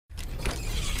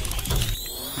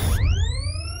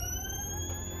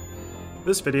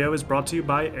This video is brought to you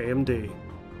by AMD.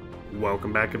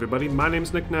 Welcome back everybody, my name is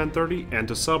Nick930, and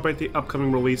to celebrate the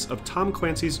upcoming release of Tom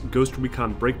Clancy's Ghost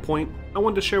Recon Breakpoint, I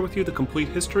wanted to share with you the complete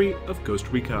history of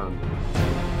Ghost Recon.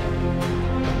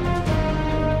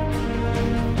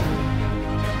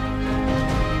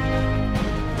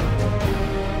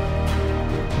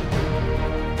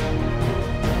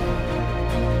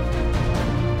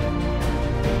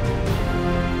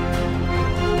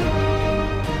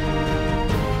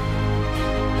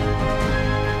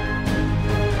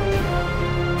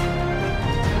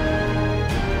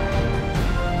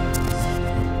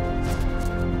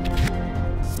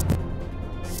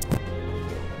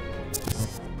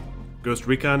 Ghost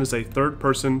Recon is a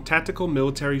third-person tactical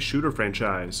military shooter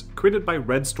franchise created by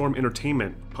Red Storm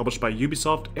Entertainment, published by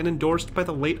Ubisoft, and endorsed by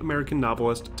the late American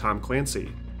novelist Tom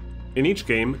Clancy. In each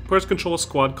game, players control a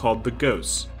squad called the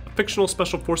Ghosts, a fictional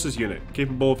special forces unit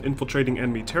capable of infiltrating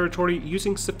enemy territory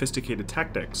using sophisticated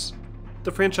tactics.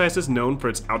 The franchise is known for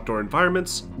its outdoor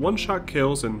environments, one-shot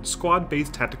kills, and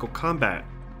squad-based tactical combat,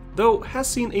 though has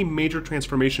seen a major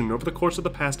transformation over the course of the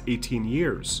past 18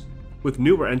 years. With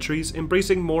newer entries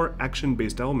embracing more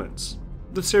action-based elements.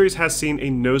 The series has seen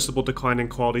a noticeable decline in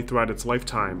quality throughout its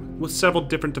lifetime, with several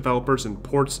different developers and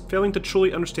ports failing to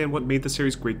truly understand what made the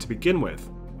series great to begin with,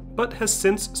 but has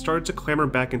since started to clamber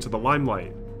back into the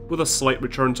limelight, with a slight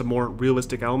return to more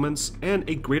realistic elements and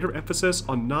a greater emphasis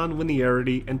on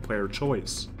non-linearity and player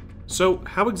choice. So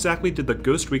how exactly did the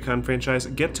Ghost Recon franchise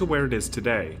get to where it is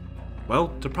today?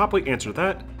 Well, to properly answer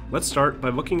that, let's start by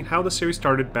looking at how the series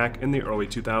started back in the early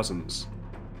 2000s.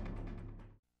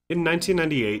 In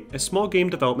 1998, a small game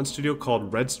development studio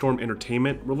called Red Storm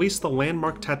Entertainment released the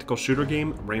landmark tactical shooter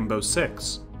game Rainbow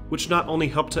Six, which not only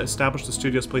helped to establish the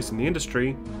studio's place in the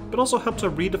industry, but also helped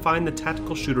to redefine the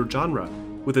tactical shooter genre,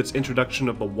 with its introduction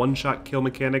of the one-shot kill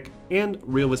mechanic and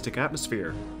realistic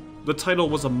atmosphere. The title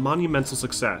was a monumental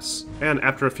success, and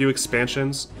after a few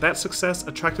expansions, that success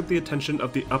attracted the attention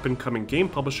of the up-and-coming game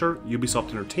publisher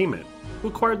Ubisoft Entertainment, who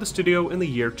acquired the studio in the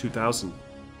year 2000.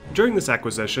 During this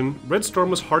acquisition, Red Storm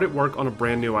was hard at work on a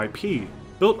brand new IP,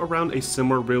 built around a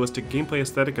similar realistic gameplay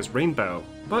aesthetic as Rainbow,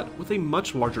 but with a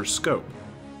much larger scope.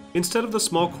 Instead of the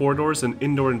small corridors and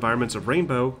indoor environments of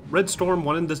Rainbow, Red Storm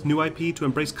wanted this new IP to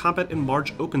embrace combat in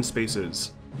large open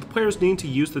spaces, with players needing to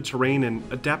use the terrain and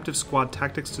adaptive squad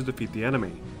tactics to defeat the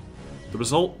enemy. The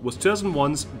result was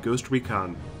 2001's Ghost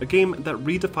Recon, a game that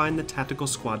redefined the tactical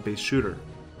squad-based shooter.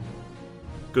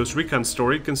 Ghost Recon's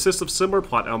story consists of similar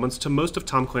plot elements to most of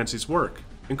Tom Clancy's work,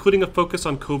 including a focus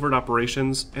on covert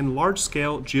operations and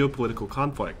large-scale geopolitical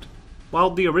conflict.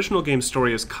 While the original game's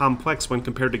story is complex when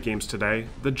compared to games today,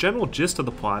 the general gist of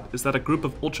the plot is that a group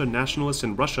of ultra-nationalists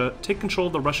in Russia take control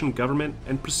of the Russian government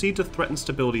and proceed to threaten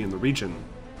stability in the region.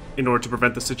 In order to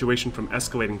prevent the situation from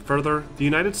escalating further, the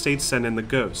United States send in the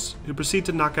Ghosts, who proceed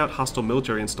to knock out hostile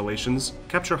military installations,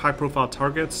 capture high-profile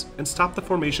targets, and stop the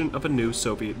formation of a new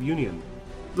Soviet Union.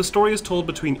 The story is told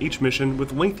between each mission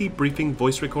with lengthy briefing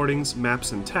voice recordings,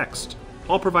 maps, and text,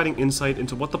 all providing insight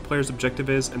into what the player's objective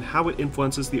is and how it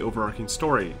influences the overarching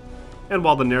story. And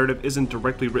while the narrative isn't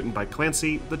directly written by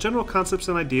Clancy, the general concepts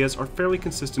and ideas are fairly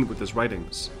consistent with his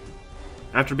writings.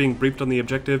 After being briefed on the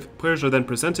objective, players are then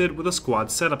presented with a squad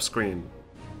setup screen.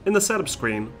 In the setup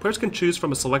screen, players can choose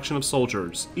from a selection of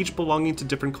soldiers, each belonging to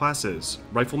different classes: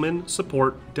 Rifleman,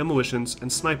 Support, Demolitions, and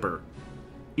Sniper.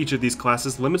 Each of these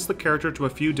classes limits the character to a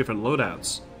few different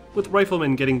loadouts, with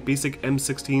Riflemen getting basic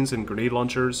M16s and grenade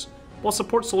launchers, while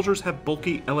Support soldiers have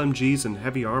bulky LMGs and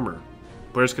heavy armor.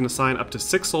 Players can assign up to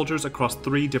 6 soldiers across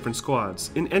 3 different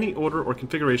squads, in any order or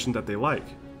configuration that they like.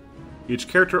 Each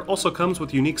character also comes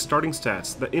with unique starting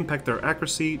stats that impact their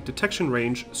accuracy, detection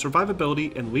range,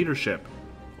 survivability, and leadership,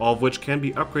 all of which can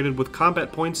be upgraded with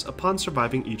combat points upon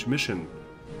surviving each mission.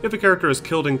 If a character is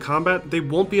killed in combat, they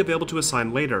won't be available to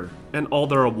assign later, and all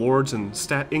their awards and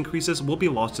stat increases will be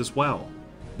lost as well.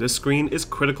 This screen is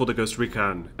critical to Ghost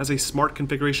Recon, as a smart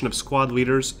configuration of squad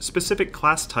leaders, specific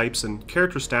class types, and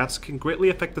character stats can greatly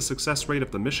affect the success rate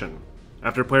of the mission.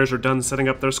 After players are done setting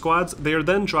up their squads, they are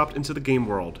then dropped into the game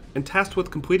world, and tasked with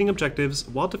completing objectives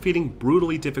while defeating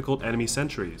brutally difficult enemy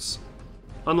sentries.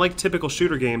 Unlike typical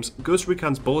shooter games, Ghost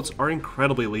Recon's bullets are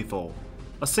incredibly lethal.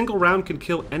 A single round can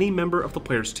kill any member of the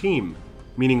player's team,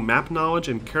 meaning map knowledge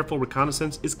and careful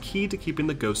reconnaissance is key to keeping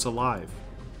the Ghosts alive.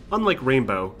 Unlike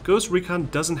Rainbow, Ghost Recon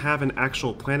doesn't have an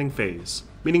actual planning phase,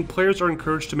 meaning players are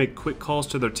encouraged to make quick calls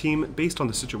to their team based on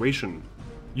the situation.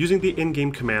 Using the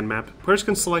in-game command map, players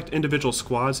can select individual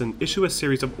squads and issue a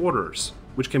series of orders,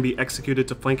 which can be executed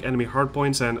to flank enemy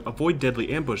hardpoints and avoid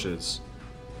deadly ambushes.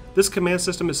 This command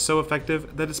system is so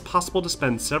effective that it's possible to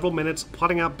spend several minutes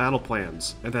plotting out battle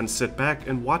plans, and then sit back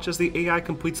and watch as the AI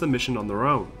completes the mission on their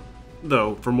own.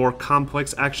 Though, for more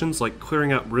complex actions like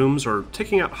clearing out rooms or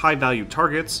taking out high-value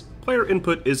targets, player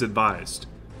input is advised.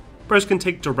 Players can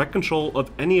take direct control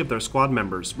of any of their squad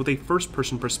members with a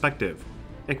first-person perspective,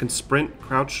 and can sprint,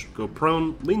 crouch, go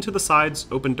prone, lean to the sides,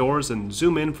 open doors, and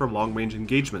zoom in for long-range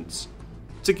engagements.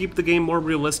 To keep the game more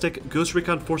realistic, Ghost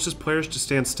Recon forces players to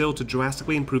stand still to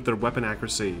drastically improve their weapon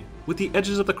accuracy, with the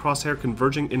edges of the crosshair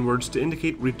converging inwards to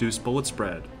indicate reduced bullet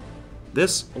spread.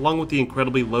 This, along with the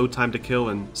incredibly low time to kill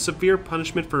and severe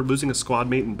punishment for losing a squad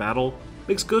mate in battle,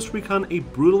 makes Ghost Recon a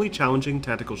brutally challenging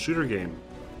tactical shooter game.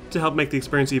 To help make the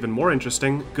experience even more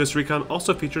interesting, Ghost Recon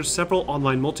also features several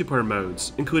online multiplayer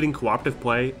modes, including cooperative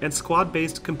play and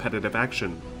squad-based competitive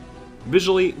action.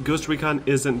 Visually, Ghost Recon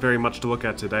isn't very much to look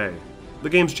at today. The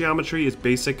game's geometry is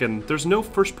basic and there's no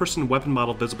first-person weapon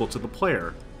model visible to the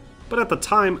player. But at the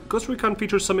time, Ghost Recon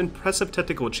features some impressive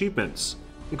technical achievements,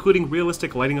 including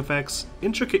realistic lighting effects,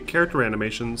 intricate character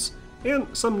animations, and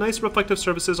some nice reflective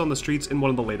surfaces on the streets in one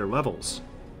of the later levels.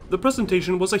 The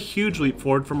presentation was a huge leap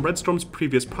forward from Red Storm's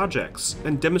previous projects,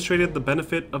 and demonstrated the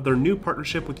benefit of their new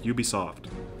partnership with Ubisoft.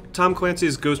 Tom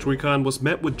Clancy's Ghost Recon was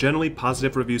met with generally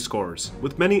positive review scores,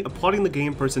 with many applauding the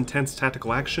game for its intense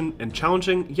tactical action and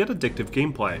challenging yet addictive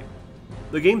gameplay.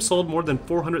 The game sold more than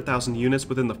 400,000 units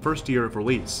within the first year of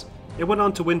release. It went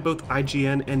on to win both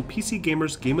IGN and PC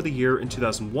Gamer's Game of the Year in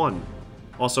 2001,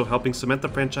 also helping cement the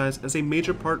franchise as a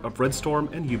major part of Red Storm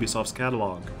and Ubisoft's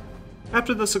catalog.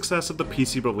 After the success of the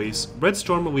PC release, Red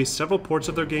Storm released several ports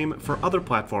of their game for other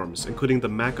platforms, including the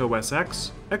Mac OS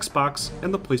X, Xbox,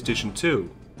 and the PlayStation 2.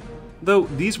 Though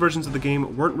these versions of the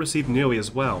game weren't received nearly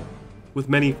as well, with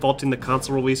many faulting the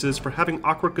console releases for having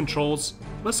awkward controls,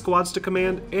 less squads to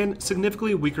command, and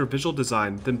significantly weaker visual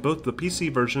design than both the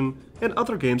PC version and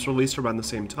other games released around the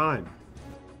same time.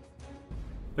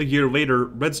 A year later,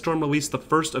 Red Storm released the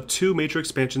first of two major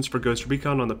expansions for Ghost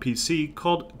Recon on the PC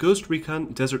called Ghost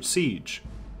Recon Desert Siege.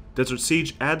 Desert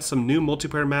Siege adds some new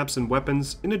multiplayer maps and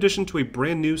weapons in addition to a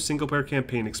brand new single-player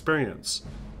campaign experience.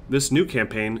 This new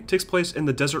campaign takes place in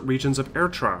the desert regions of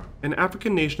Eritrea, an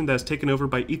African nation that is taken over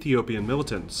by Ethiopian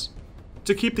militants.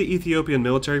 To keep the Ethiopian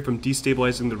military from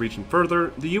destabilizing the region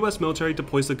further, the US military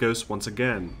deploys the Ghosts once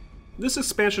again. This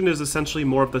expansion is essentially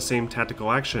more of the same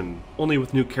tactical action, only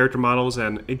with new character models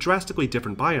and a drastically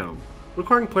different biome,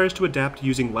 requiring players to adapt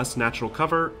using less natural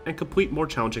cover and complete more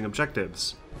challenging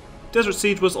objectives. Desert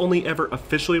Siege was only ever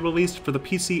officially released for the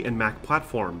PC and Mac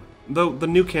platform, though the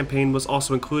new campaign was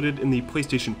also included in the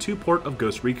PlayStation 2 port of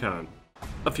Ghost Recon.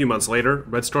 A few months later,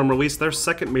 Red Storm released their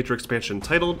second major expansion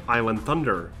titled Island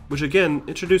Thunder, which again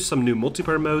introduced some new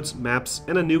multiplayer modes, maps,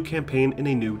 and a new campaign in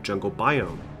a new jungle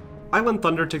biome. Island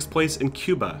Thunder takes place in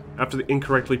Cuba after the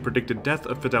incorrectly predicted death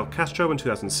of Fidel Castro in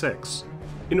 2006.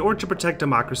 In order to protect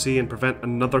democracy and prevent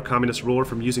another communist ruler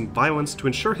from using violence to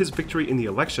ensure his victory in the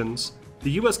elections,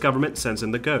 the US government sends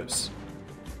in the Ghosts.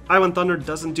 Island Thunder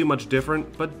doesn't do much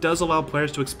different, but does allow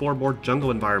players to explore more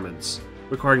jungle environments,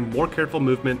 requiring more careful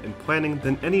movement and planning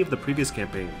than any of the previous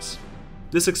campaigns.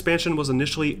 This expansion was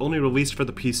initially only released for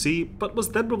the PC, but was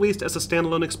then released as a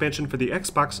standalone expansion for the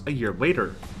Xbox a year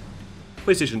later.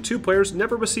 PlayStation 2 players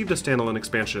never received a standalone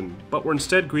expansion, but were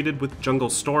instead greeted with Jungle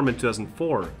Storm in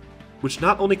 2004, which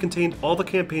not only contained all the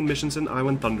campaign missions in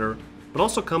Island Thunder, but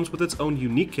also comes with its own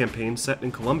unique campaign set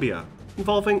in Colombia,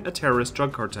 involving a terrorist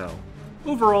drug cartel.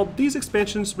 Overall, these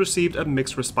expansions received a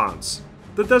mixed response.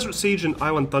 The Desert Siege and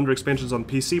Island Thunder expansions on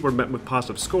PC were met with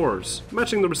positive scores,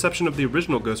 matching the reception of the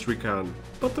original Ghost Recon,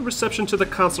 but the reception to the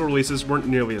console releases weren't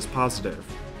nearly as positive.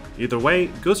 Either way,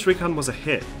 Ghost Recon was a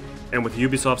hit, and with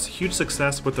Ubisoft's huge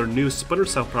success with their new Splinter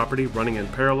Cell property running in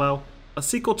parallel, a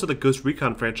sequel to the Ghost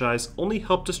Recon franchise only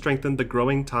helped to strengthen the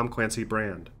growing Tom Clancy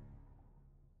brand.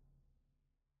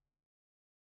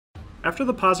 After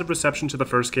the positive reception to the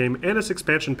first game and its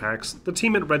expansion packs, the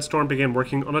team at Red Storm began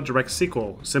working on a direct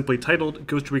sequel, simply titled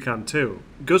Ghost Recon 2.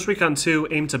 Ghost Recon 2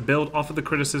 aimed to build off of the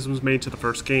criticisms made to the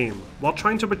first game, while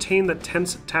trying to retain that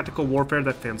tense tactical warfare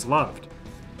that fans loved.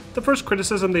 The first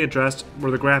criticism they addressed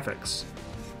were the graphics.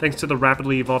 Thanks to the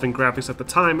rapidly evolving graphics at the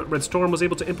time, Red Storm was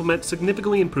able to implement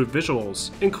significantly improved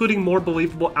visuals, including more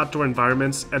believable outdoor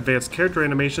environments, advanced character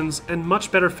animations, and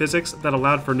much better physics that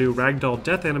allowed for new ragdoll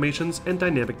death animations and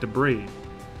dynamic debris.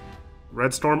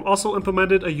 Red Storm also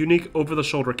implemented a unique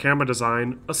over-the-shoulder camera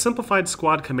design, a simplified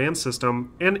squad command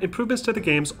system, and improvements to the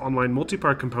game's online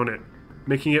multiplayer component,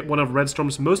 making it one of Red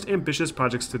Storm's most ambitious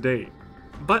projects to date.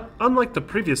 But unlike the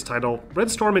previous title,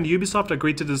 Red Storm and Ubisoft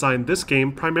agreed to design this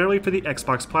game primarily for the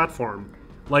Xbox platform,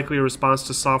 likely a response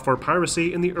to software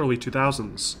piracy in the early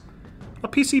 2000s. A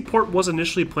PC port was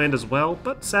initially planned as well,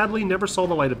 but sadly never saw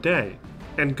the light of day.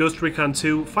 And Ghost Recon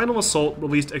 2 Final Assault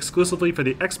released exclusively for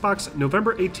the Xbox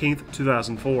November 18,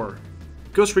 2004.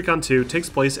 Ghost Recon 2 takes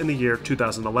place in the year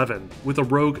 2011, with a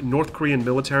rogue North Korean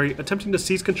military attempting to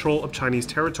seize control of Chinese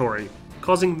territory,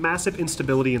 causing massive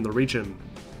instability in the region.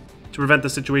 To prevent the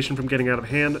situation from getting out of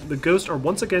hand, the Ghosts are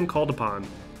once again called upon,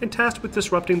 and tasked with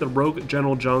disrupting the rogue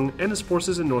General Jung and his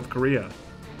forces in North Korea.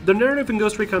 The narrative in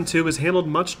Ghost Recon 2 is handled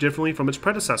much differently from its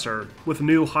predecessor, with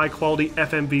new high-quality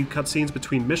FMV cutscenes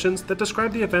between missions that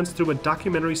describe the events through a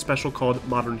documentary special called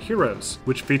Modern Heroes,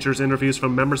 which features interviews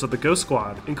from members of the Ghost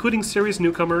Squad, including series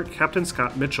newcomer Captain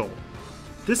Scott Mitchell.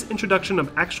 This introduction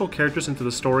of actual characters into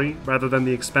the story, rather than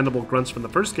the expendable grunts from the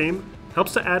first game,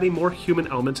 helps to add a more human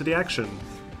element to the action,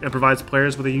 and provides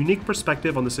players with a unique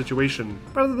perspective on the situation,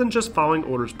 rather than just following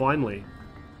orders blindly.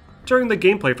 During the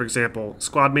gameplay, for example,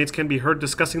 squad mates can be heard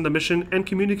discussing the mission and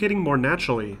communicating more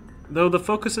naturally, though the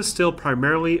focus is still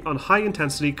primarily on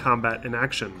high-intensity combat and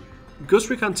action.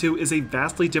 Ghost Recon 2 is a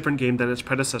vastly different game than its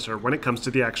predecessor when it comes to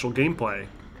the actual gameplay.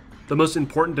 The most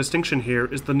important distinction here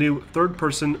is the new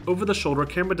third-person, over-the-shoulder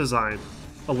camera design,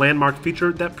 a landmark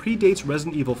feature that predates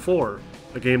Resident Evil 4,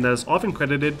 a game that is often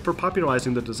credited for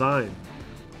popularizing the design.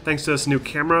 Thanks to this new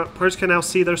camera, players can now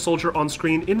see their soldier on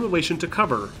screen in relation to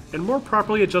cover, and more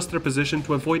properly adjust their position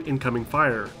to avoid incoming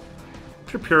fire.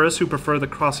 For purists who prefer the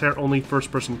crosshair-only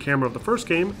first-person camera of the first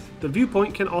game, the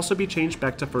viewpoint can also be changed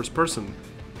back to first-person.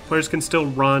 Players can still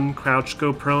run, crouch,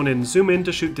 go prone, and zoom in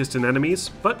to shoot distant enemies,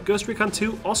 but Ghost Recon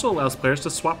 2 also allows players to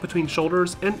swap between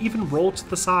shoulders and even roll to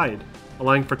the side,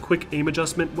 allowing for quick aim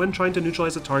adjustment when trying to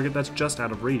neutralize a target that's just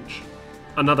out of reach.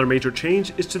 Another major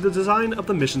change is to the design of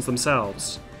the missions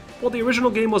themselves. While the original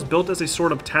game was built as a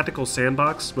sort of tactical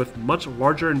sandbox with much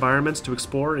larger environments to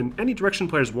explore in any direction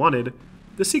players wanted,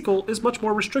 the sequel is much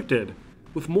more restricted,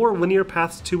 with more linear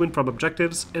paths to and from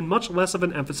objectives and much less of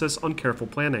an emphasis on careful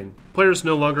planning. Players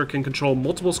no longer can control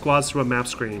multiple squads through a map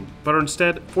screen, but are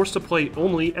instead forced to play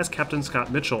only as Captain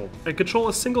Scott Mitchell, and control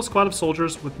a single squad of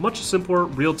soldiers with much simpler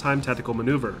real-time tactical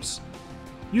maneuvers.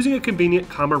 Using a convenient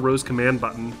comma rose command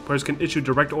button, players can issue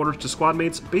direct orders to squad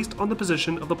mates based on the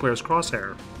position of the player's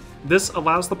crosshair. This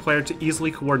allows the player to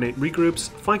easily coordinate regroups,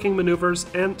 flanking maneuvers,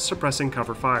 and suppressing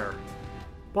cover fire.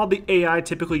 While the AI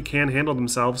typically can handle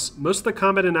themselves, most of the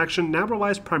combat in action now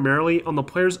relies primarily on the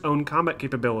player's own combat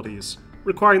capabilities,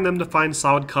 requiring them to find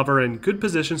solid cover and good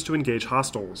positions to engage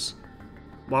hostiles.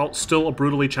 While still a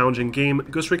brutally challenging game,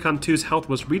 Ghost Recon 2's health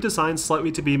was redesigned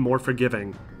slightly to be more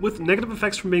forgiving, with negative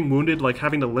effects from being wounded like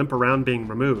having to limp around being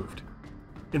removed.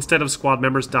 Instead of squad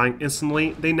members dying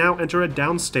instantly, they now enter a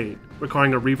down state,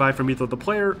 requiring a revive from either the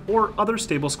player or other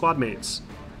stable squad mates.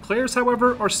 Players,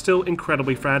 however, are still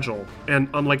incredibly fragile, and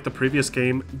unlike the previous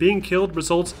game, being killed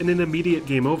results in an immediate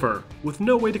game over, with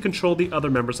no way to control the other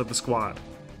members of the squad.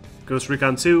 Ghost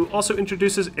Recon 2 also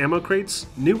introduces ammo crates,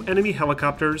 new enemy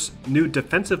helicopters, new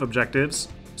defensive objectives,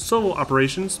 solo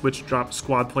operations which drop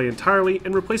squad play entirely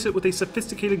and replace it with a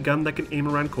sophisticated gun that can aim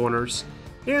around corners,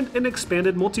 and an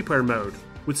expanded multiplayer mode,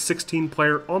 with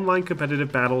 16-player online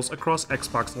competitive battles across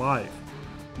Xbox Live.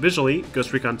 Visually,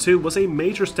 Ghost Recon 2 was a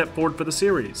major step forward for the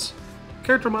series.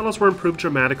 Character models were improved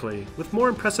dramatically, with more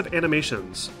impressive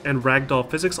animations, and ragdoll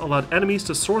physics allowed enemies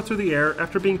to soar through the air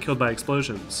after being killed by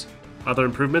explosions. Other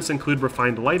improvements include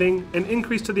refined lighting, an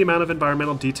increase to the amount of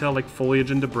environmental detail like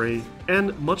foliage and debris,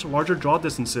 and much larger draw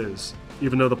distances,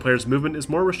 even though the player's movement is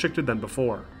more restricted than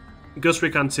before. Ghost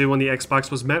Recon 2 on the Xbox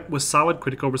was met with solid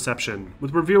critical reception,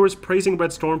 with reviewers praising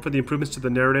Red Storm for the improvements to the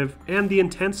narrative and the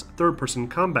intense third-person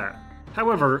combat.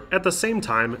 However, at the same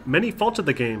time, many faulted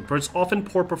the game for its often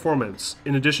poor performance,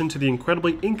 in addition to the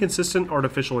incredibly inconsistent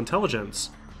artificial intelligence,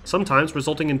 sometimes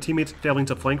resulting in teammates failing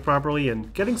to flank properly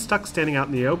and getting stuck standing out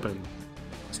in the open.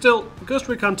 Still, Ghost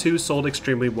Recon 2 sold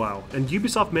extremely well, and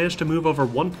Ubisoft managed to move over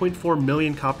 1.4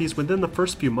 million copies within the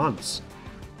first few months.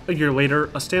 A year later,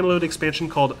 a standalone expansion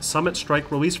called Summit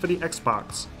Strike released for the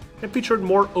Xbox, and featured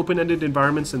more open-ended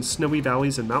environments in snowy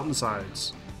valleys and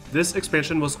mountainsides. This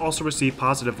expansion was also received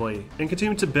positively, and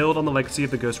continued to build on the legacy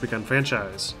of the Ghost Recon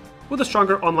franchise, with a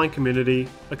stronger online community,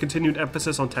 a continued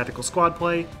emphasis on tactical squad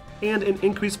play, and an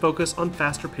increased focus on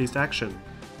faster-paced action.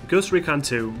 Ghost Recon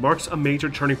 2 marks a major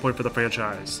turning point for the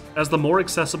franchise, as the more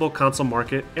accessible console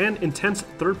market and intense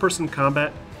third-person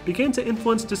combat began to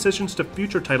influence decisions to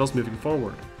future titles moving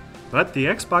forward. But the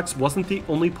Xbox wasn't the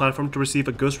only platform to receive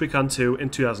a Ghost Recon 2 in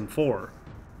 2004.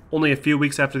 Only a few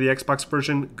weeks after the Xbox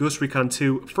version, Ghost Recon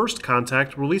 2 First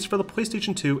Contact released for the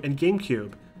PlayStation 2 and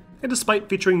GameCube, and despite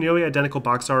featuring nearly identical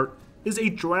box art, is a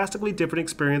drastically different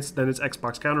experience than its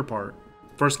Xbox counterpart.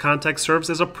 First Contact serves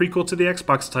as a prequel to the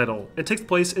Xbox title and takes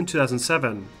place in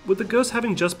 2007, with the Ghost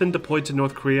having just been deployed to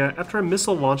North Korea after a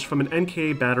missile launched from an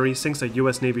NKA battery sinks a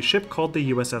US Navy ship called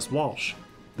the USS Walsh,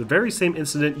 the very same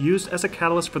incident used as a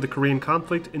catalyst for the Korean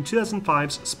conflict in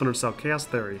 2005's Splinter Cell Chaos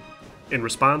Theory. In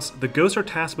response, the Ghosts are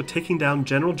tasked with taking down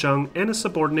General Jung and his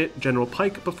subordinate, General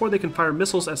Pike, before they can fire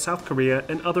missiles at South Korea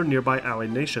and other nearby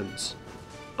allied nations.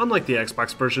 Unlike the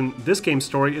Xbox version, this game's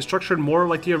story is structured more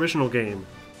like the original game,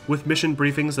 with mission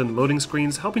briefings and loading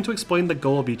screens helping to explain the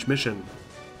goal of each mission.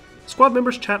 Squad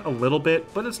members chat a little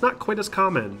bit, but it's not quite as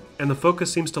common, and the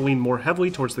focus seems to lean more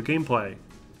heavily towards the gameplay.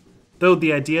 Though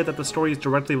the idea that the story is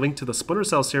directly linked to the Splinter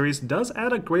Cell series does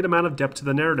add a great amount of depth to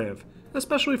the narrative,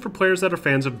 especially for players that are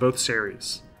fans of both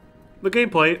series. The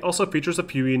gameplay also features a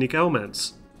few unique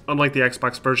elements. Unlike the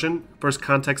Xbox version, First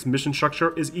Contact's mission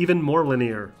structure is even more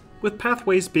linear, with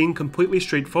pathways being completely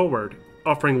straightforward,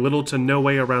 offering little to no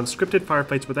way around scripted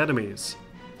firefights with enemies.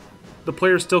 The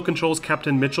player still controls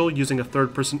Captain Mitchell using a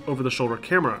third-person over-the-shoulder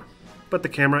camera, but the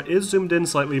camera is zoomed in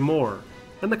slightly more,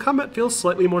 and the combat feels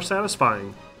slightly more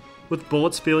satisfying, with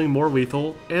bullets feeling more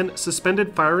lethal and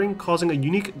suspended firing causing a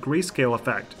unique grayscale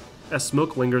effect as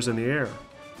smoke lingers in the air.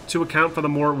 To account for the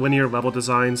more linear level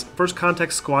designs, First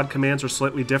Contact squad commands are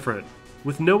slightly different,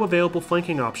 with no available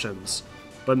flanking options,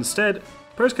 but instead,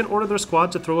 players can order their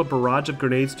squad to throw a barrage of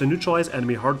grenades to neutralize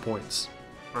enemy hardpoints.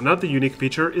 Another unique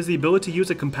feature is the ability to use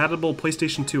a compatible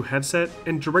PlayStation 2 headset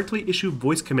and directly issue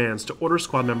voice commands to order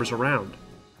squad members around.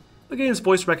 The game's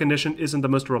voice recognition isn't the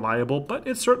most reliable, but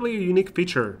it's certainly a unique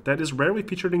feature that is rarely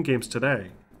featured in games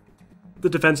today. The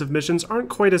defensive missions aren't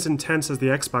quite as intense as the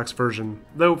Xbox version,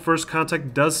 though First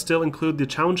Contact does still include the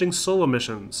challenging solo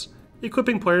missions,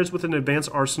 equipping players with an advanced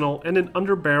arsenal and an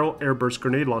underbarrel airburst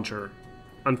grenade launcher.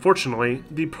 Unfortunately,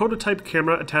 the prototype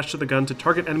camera attached to the gun to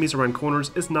target enemies around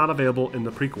corners is not available in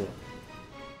the prequel.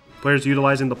 Players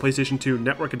utilizing the PlayStation 2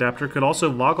 network adapter could also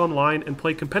log online and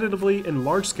play competitively in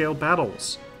large-scale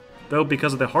battles, though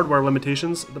because of the hardware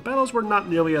limitations, the battles were not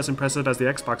nearly as impressive as the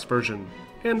Xbox version,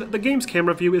 and the game's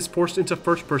camera view is forced into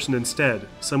first person instead,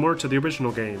 similar to the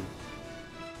original game.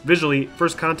 Visually,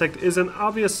 First Contact is an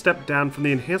obvious step down from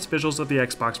the enhanced visuals of the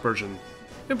Xbox version.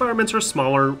 Environments are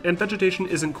smaller, and vegetation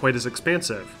isn't quite as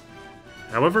expansive.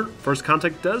 However, First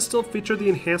Contact does still feature the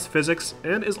enhanced physics,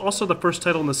 and is also the first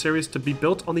title in the series to be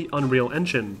built on the Unreal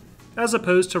Engine, as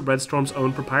opposed to Red Storm's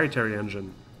own proprietary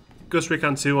engine. Ghost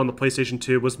Recon 2 on the PlayStation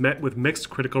 2 was met with mixed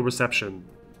critical reception.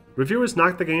 Reviewers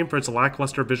knocked the game for its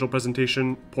lackluster visual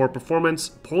presentation, poor performance,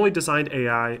 poorly designed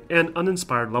AI, and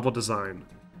uninspired level design.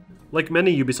 Like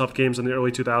many Ubisoft games in the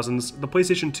early 2000s, the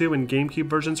PlayStation 2 and GameCube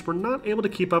versions were not able to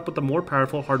keep up with the more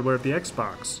powerful hardware of the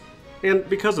Xbox. And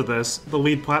because of this, the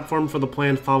lead platform for the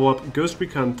planned follow-up Ghost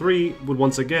Recon 3 would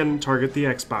once again target the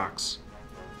Xbox.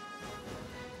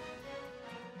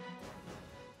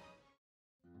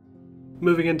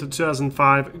 Moving into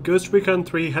 2005, Ghost Recon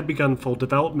 3 had begun full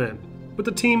development, with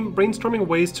the team brainstorming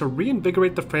ways to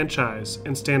reinvigorate the franchise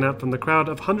and stand out from the crowd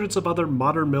of hundreds of other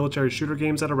modern military shooter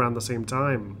games at around the same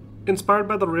time. Inspired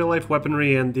by the real-life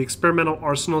weaponry and the experimental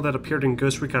arsenal that appeared in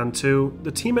Ghost Recon 2,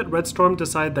 the team at Red Storm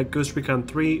decided that Ghost Recon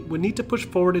 3 would need to push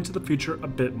forward into the future a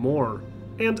bit more,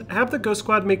 and have the Ghost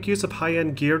Squad make use of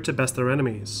high-end gear to best their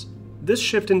enemies. This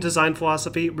shift in design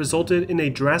philosophy resulted in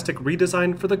a drastic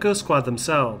redesign for the Ghost Squad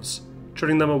themselves,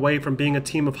 turning them away from being a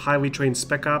team of highly trained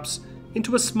spec ops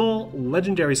into a small,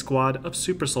 legendary squad of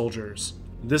super soldiers.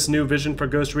 This new vision for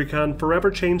Ghost Recon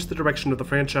forever changed the direction of the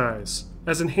franchise,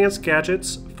 as enhanced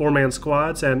gadgets, four-man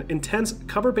squads, and intense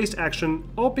cover-based action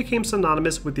all became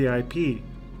synonymous with the IP.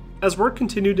 As work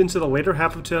continued into the later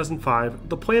half of 2005,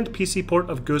 the planned PC port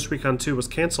of Ghost Recon 2 was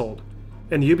cancelled,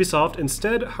 and Ubisoft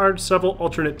instead hired several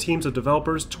alternate teams of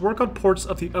developers to work on ports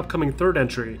of the upcoming third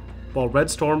entry, while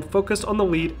Red Storm focused on the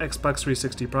lead Xbox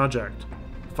 360 project.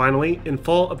 Finally, in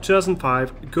fall of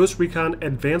 2005, Ghost Recon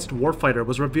Advanced Warfighter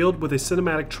was revealed with a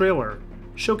cinematic trailer,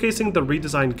 showcasing the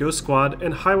redesigned Ghost Squad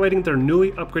and highlighting their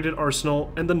newly upgraded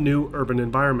arsenal and the new urban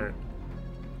environment.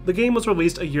 The game was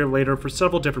released a year later for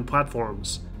several different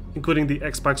platforms, including the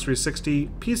Xbox 360,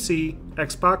 PC,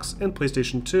 Xbox, and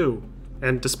PlayStation 2,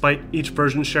 and despite each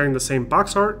version sharing the same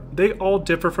box art, they all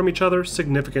differ from each other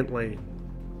significantly.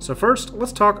 So first,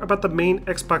 let's talk about the main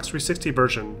Xbox 360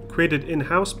 version, created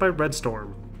in-house by Red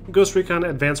Storm. Ghost Recon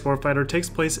Advanced Warfighter takes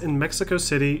place in Mexico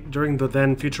City during the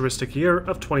then futuristic year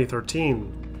of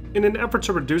 2013. In an effort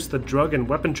to reduce the drug and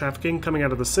weapon trafficking coming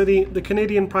out of the city, the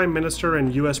Canadian Prime Minister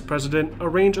and US President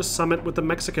arrange a summit with the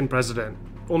Mexican President,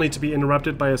 only to be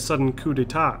interrupted by a sudden coup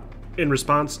d'etat. In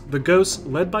response, the Ghosts,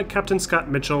 led by Captain Scott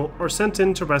Mitchell, are sent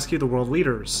in to rescue the world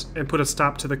leaders, and put a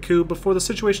stop to the coup before the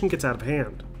situation gets out of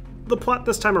hand. The plot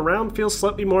this time around feels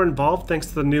slightly more involved thanks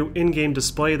to the new in-game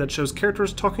display that shows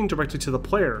characters talking directly to the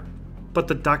player, but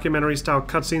the documentary-style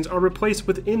cutscenes are replaced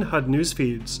with in-HUD news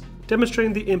feeds,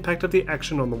 demonstrating the impact of the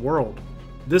action on the world.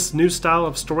 This new style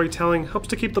of storytelling helps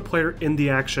to keep the player in the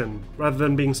action, rather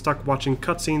than being stuck watching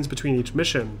cutscenes between each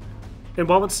mission. And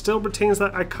while it still retains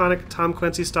that iconic Tom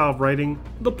Clancy style of writing,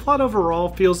 the plot overall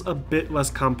feels a bit less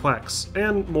complex,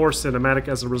 and more cinematic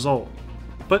as a result.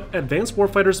 But Advanced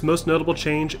Warfighter's most notable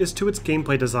change is to its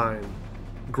gameplay design.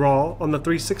 Grawl on the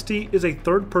 360 is a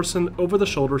third-person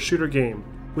over-the-shoulder shooter game,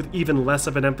 with even less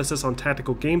of an emphasis on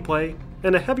tactical gameplay,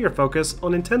 and a heavier focus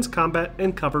on intense combat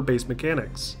and cover-based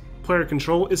mechanics. Player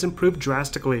control is improved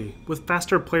drastically, with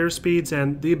faster player speeds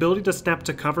and the ability to snap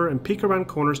to cover and peek around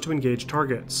corners to engage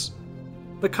targets.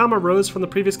 The comma rose from the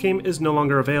previous game is no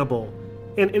longer available,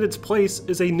 and in its place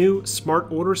is a new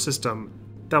smart order system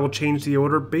that will change the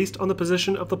order based on the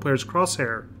position of the player's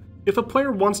crosshair. If a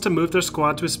player wants to move their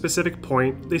squad to a specific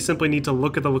point, they simply need to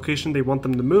look at the location they want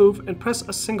them to move and press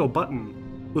a single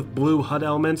button, with blue HUD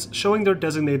elements showing their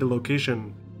designated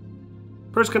location.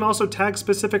 Players can also tag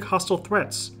specific hostile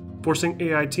threats, forcing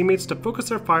AI teammates to focus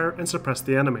their fire and suppress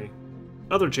the enemy.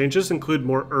 Other changes include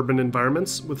more urban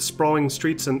environments, with sprawling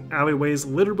streets and alleyways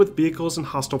littered with vehicles and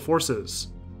hostile forces.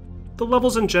 The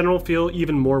levels in general feel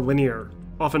even more linear,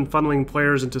 often funneling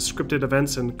players into scripted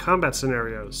events and combat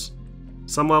scenarios.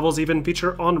 Some levels even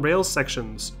feature on-rails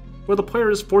sections, where the player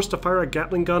is forced to fire a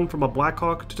Gatling gun from a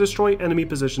Blackhawk to destroy enemy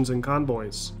positions and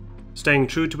convoys. Staying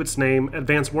true to its name,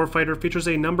 Advanced Warfighter features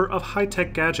a number of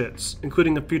high-tech gadgets,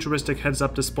 including a futuristic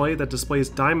heads-up display that displays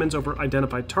diamonds over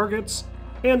identified targets,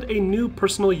 and a new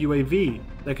personal UAV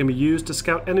that can be used to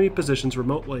scout enemy positions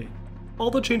remotely. All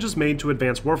the changes made to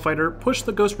Advanced Warfighter push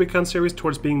the Ghost Recon series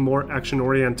towards being more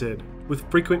action-oriented, with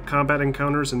frequent combat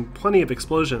encounters and plenty of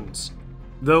explosions.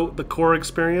 Though the core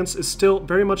experience is still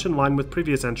very much in line with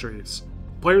previous entries.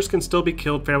 Players can still be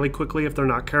killed fairly quickly if they're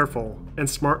not careful, and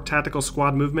smart tactical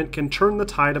squad movement can turn the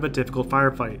tide of a difficult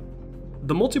firefight.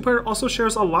 The multiplayer also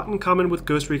shares a lot in common with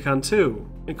Ghost Recon 2,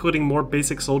 including more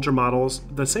basic soldier models,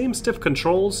 the same stiff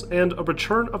controls, and a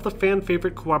return of the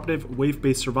fan-favorite cooperative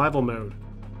wave-based survival mode.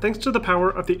 Thanks to the power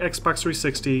of the Xbox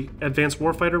 360, Advanced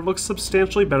Warfighter looks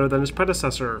substantially better than its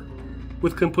predecessor,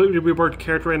 with completely reworked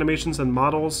character animations and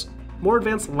models, more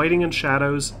advanced lighting and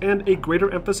shadows, and a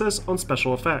greater emphasis on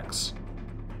special effects.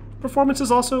 Performance is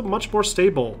also much more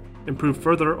stable, improved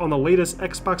further on the latest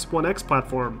Xbox One X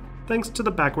platform, thanks to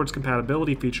the backwards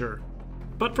compatibility feature.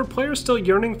 But for players still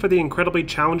yearning for the incredibly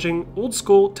challenging,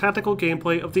 old-school tactical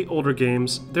gameplay of the older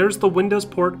games, there's the Windows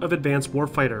port of Advanced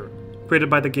Warfighter, created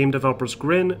by the game developers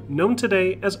Grin, known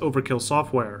today as Overkill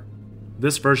Software.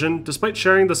 This version, despite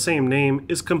sharing the same name,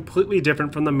 is completely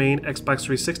different from the main Xbox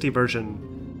 360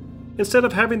 version. Instead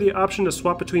of having the option to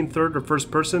swap between third or first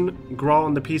person, Grawl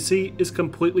on the PC is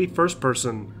completely first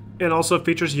person, and also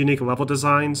features unique level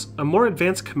designs, a more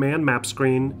advanced command map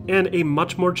screen, and a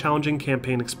much more challenging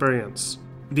campaign experience.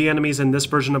 The enemies in this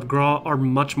version of Grawl are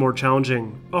much more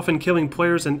challenging, often killing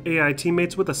players and AI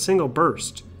teammates with a single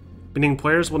burst, meaning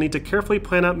players will need to carefully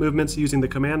plan out movements using the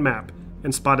command map,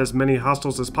 and spot as many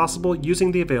hostiles as possible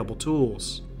using the available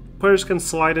tools. Players can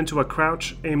slide into a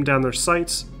crouch, aim down their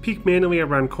sights, peek manually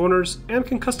around corners, and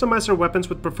can customize their weapons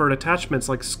with preferred attachments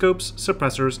like scopes,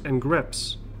 suppressors, and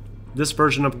grips. This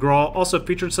version of Grawl also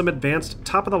featured some advanced,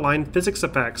 top-of-the-line physics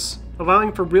effects,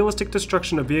 allowing for realistic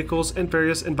destruction of vehicles and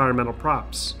various environmental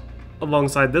props.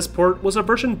 Alongside this port was a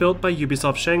version built by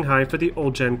Ubisoft Shanghai for the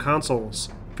old-gen consoles,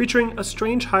 featuring a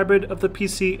strange hybrid of the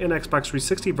PC and Xbox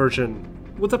 360 version,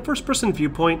 with a first-person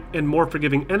viewpoint and more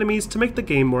forgiving enemies to make the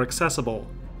game more accessible.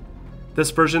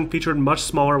 This version featured much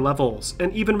smaller levels,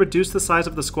 and even reduced the size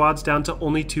of the squads down to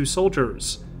only 2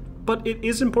 soldiers. But it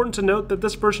is important to note that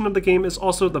this version of the game is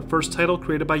also the first title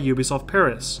created by Ubisoft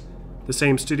Paris, the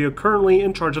same studio currently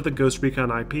in charge of the Ghost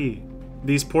Recon IP.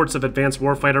 These ports of Advanced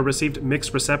Warfighter received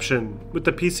mixed reception, with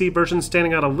the PC version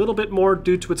standing out a little bit more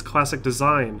due to its classic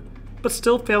design, but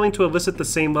still failing to elicit the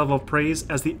same level of praise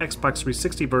as the Xbox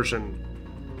 360 version.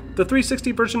 The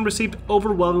 360 version received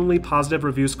overwhelmingly positive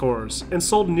review scores, and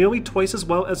sold nearly twice as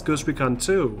well as Ghost Recon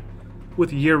 2,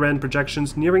 with year-end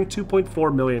projections nearing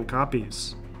 2.4 million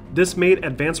copies. This made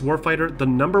Advanced Warfighter the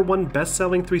 #1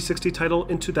 best-selling 360 title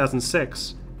in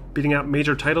 2006, beating out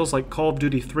major titles like Call of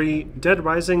Duty 3, Dead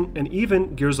Rising, and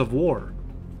even Gears of War.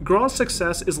 Grawl's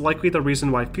success is likely the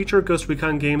reason why future Ghost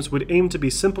Recon games would aim to be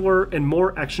simpler and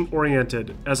more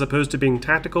action-oriented, as opposed to being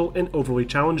tactical and overly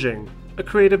challenging, a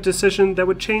creative decision that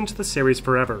would change the series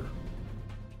forever.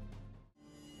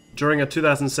 During a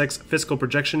 2006 fiscal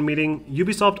projection meeting,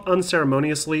 Ubisoft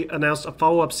unceremoniously announced a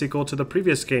follow-up sequel to the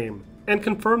previous game, and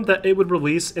confirmed that it would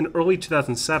release in early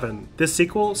 2007. This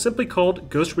sequel, simply called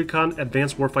Ghost Recon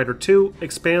Advanced Warfighter 2,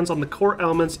 expands on the core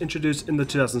elements introduced in the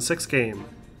 2006 game,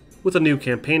 with a new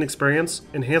campaign experience,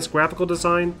 enhanced graphical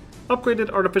design, upgraded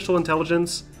artificial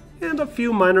intelligence, and a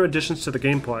few minor additions to the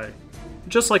gameplay.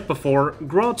 Just like before,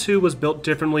 GRAW 2 was built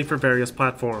differently for various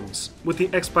platforms, with the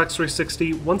Xbox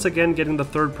 360 once again getting the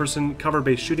third-person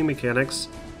cover-based shooting mechanics,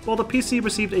 while the PC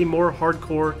received a more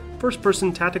hardcore,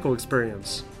 first-person tactical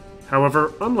experience.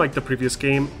 However, unlike the previous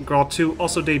game, GRAW 2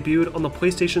 also debuted on the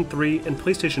PlayStation 3 and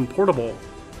PlayStation Portable,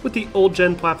 with the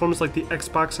old-gen platforms like the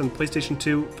Xbox and PlayStation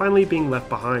 2 finally being left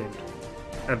behind.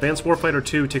 Advanced Warfighter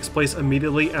 2 takes place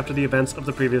immediately after the events of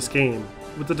the previous game,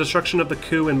 with the destruction of the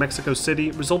coup in Mexico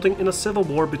City resulting in a civil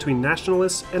war between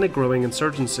nationalists and a growing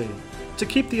insurgency. To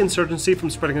keep the insurgency from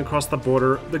spreading across the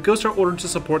border, the Ghosts are ordered to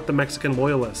support the Mexican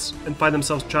loyalists, and find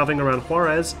themselves traveling around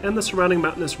Juarez and the surrounding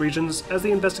mountainous regions as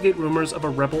they investigate rumors of a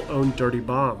rebel-owned dirty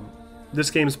bomb.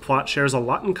 This game's plot shares a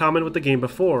lot in common with the game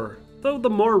before, though the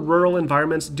more rural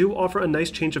environments do offer a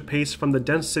nice change of pace from the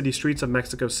dense city streets of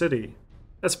Mexico City.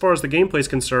 As far as the gameplay is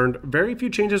concerned, very few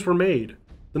changes were made.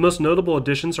 The most notable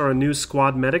additions are a new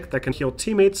squad medic that can heal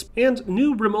teammates, and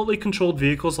new remotely controlled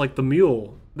vehicles like the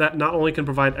Mule, that not only can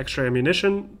provide extra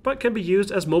ammunition, but can be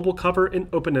used as mobile cover in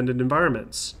open-ended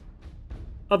environments.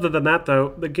 Other than that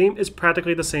though, the game is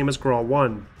practically the same as GRAW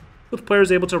 1, with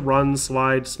players able to run,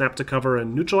 slide, snap to cover,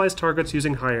 and neutralize targets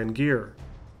using high-end gear.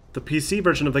 The PC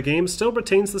version of the game still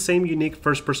retains the same unique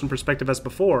first-person perspective as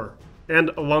before, and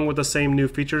along with the same new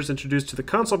features introduced to the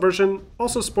console version,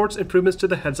 also sports improvements to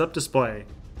the heads-up display,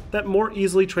 that more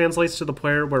easily translates to the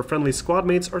player where friendly squad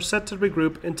mates are set to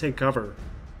regroup and take cover.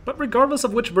 But regardless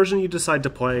of which version you decide to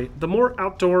play, the more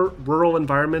outdoor, rural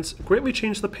environments greatly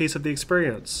change the pace of the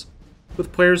experience,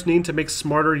 with players needing to make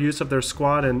smarter use of their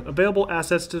squad and available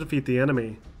assets to defeat the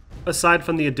enemy. Aside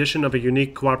from the addition of a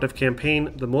unique cooperative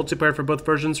campaign, the multiplayer for both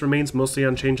versions remains mostly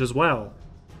unchanged as well,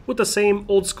 with the same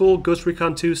old-school Ghost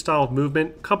Recon 2 style of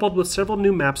movement coupled with several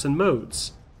new maps and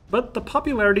modes. But the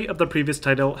popularity of the previous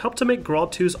title helped to make GRAW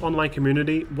 2's online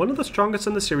community one of the strongest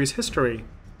in the series' history,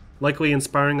 likely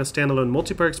inspiring a standalone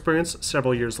multiplayer experience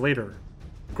several years later.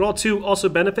 GRAW 2 also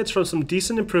benefits from some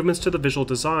decent improvements to the visual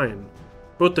design.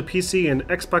 Both the PC and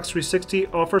Xbox 360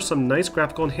 offer some nice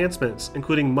graphical enhancements,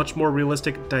 including much more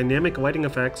realistic dynamic lighting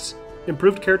effects,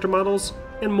 improved character models,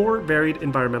 and more varied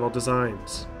environmental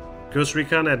designs. Ghost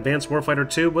Recon Advanced Warfighter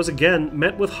 2 was again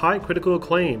met with high critical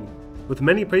acclaim, with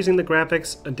many praising the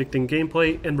graphics, addicting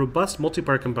gameplay, and robust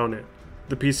multiplayer component.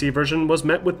 The PC version was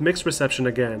met with mixed reception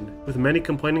again, with many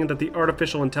complaining that the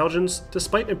artificial intelligence,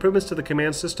 despite improvements to the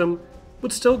command system,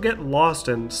 would still get lost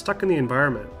and stuck in the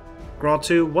environment. GRAW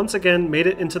 2 once again made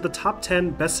it into the top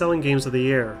 10 best-selling games of the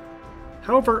year.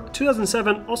 However,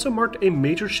 2007 also marked a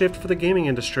major shift for the gaming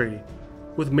industry,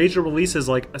 with major releases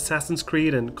like Assassin's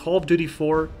Creed and Call of Duty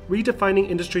 4 redefining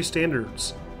industry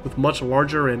standards, with much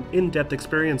larger and in-depth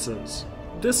experiences.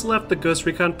 This left the Ghost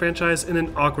Recon franchise in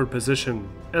an awkward position,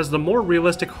 as the more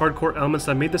realistic hardcore elements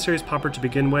that made the series popular to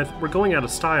begin with were going out of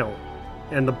style,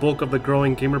 and the bulk of the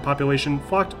growing gamer population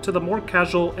flocked to the more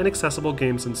casual and accessible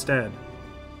games instead.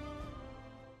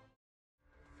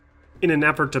 In an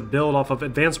effort to build off of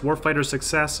Advanced Warfighter's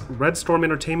success, Red Storm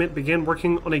Entertainment began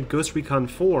working on a Ghost Recon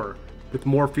 4, with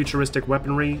more futuristic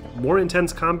weaponry, more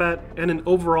intense combat, and an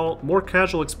overall more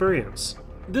casual experience.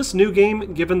 This new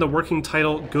game, given the working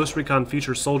title Ghost Recon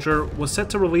Future Soldier, was set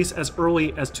to release as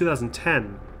early as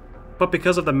 2010, but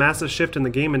because of the massive shift in the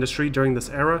game industry during this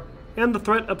era, and the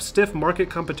threat of stiff market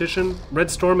competition, Red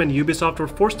Storm and Ubisoft were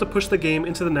forced to push the game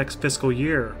into the next fiscal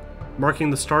year,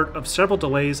 marking the start of several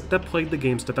delays that plagued the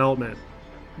game's development.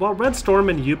 While Red Storm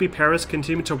and Ubi Paris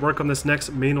continued to work on this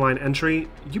next mainline entry,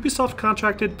 Ubisoft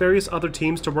contracted various other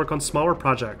teams to work on smaller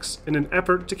projects in an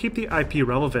effort to keep the IP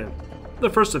relevant. The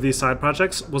first of these side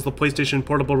projects was the PlayStation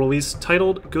Portable release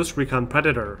titled Ghost Recon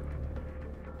Predator.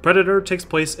 Predator takes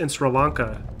place in Sri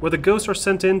Lanka, where the Ghosts are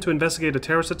sent in to investigate a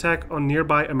terrorist attack on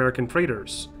nearby American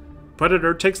freighters.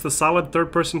 Predator takes the solid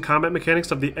third-person combat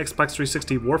mechanics of the Xbox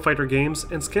 360 Warfighter games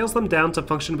and scales them down to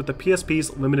function with the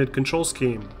PSP's limited control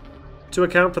scheme. To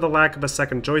account for the lack of a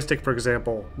second joystick, for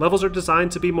example, levels are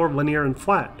designed to be more linear and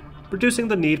flat, reducing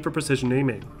the need for precision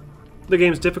aiming. The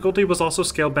game's difficulty was also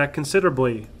scaled back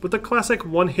considerably, with the classic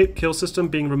one-hit kill system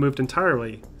being removed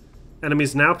entirely.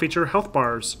 Enemies now feature health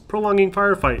bars, prolonging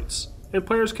firefights, and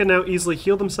players can now easily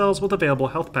heal themselves with available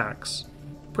health packs.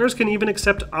 Players can even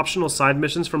accept optional side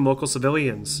missions from local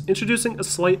civilians, introducing a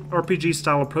slight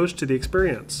RPG-style approach to the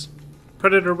experience.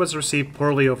 Predator was received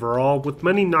poorly overall, with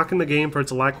many knocking the game for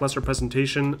its lackluster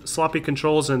presentation, sloppy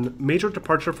controls, and major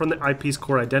departure from the IP's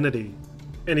core identity.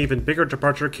 An even bigger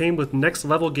departure came with Next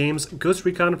Level Games' Ghost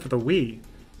Recon for the Wii.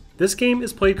 This game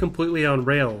is played completely on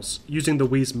rails, using the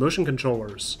Wii's motion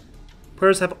controllers.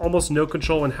 Players have almost no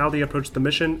control in how they approach the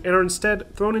mission and are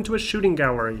instead thrown into a shooting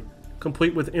gallery,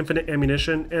 complete with infinite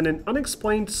ammunition and an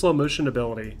unexplained slow motion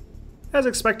ability. As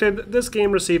expected, this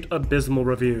game received abysmal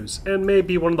reviews, and may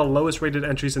be one of the lowest rated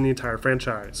entries in the entire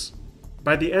franchise.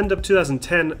 By the end of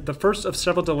 2010, the first of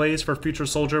several delays for Future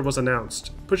Soldier was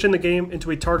announced, pushing the game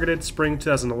into a targeted spring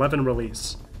 2011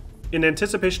 release. In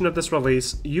anticipation of this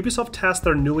release, Ubisoft tasked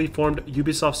their newly formed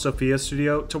Ubisoft Sofia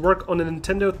studio to work on a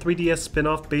Nintendo 3DS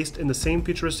spin-off based in the same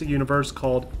futuristic universe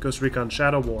called Ghost Recon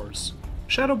Shadow Wars.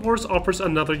 Shadow Wars offers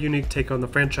another unique take on the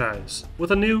franchise,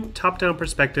 with a new top-down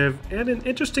perspective and an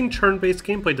interesting turn-based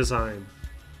gameplay design.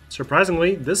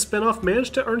 Surprisingly, this spin-off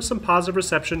managed to earn some positive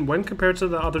reception when compared to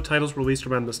the other titles released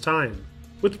around this time,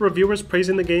 with reviewers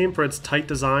praising the game for its tight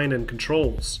design and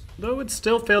controls, though it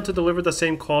still failed to deliver the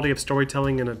same quality of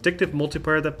storytelling and addictive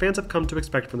multiplayer that fans have come to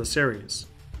expect from the series.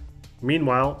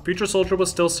 Meanwhile, Future Soldier was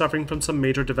still suffering from some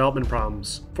major development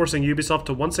problems, forcing Ubisoft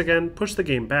to once again push the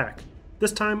game back,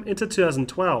 this time into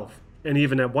 2012, and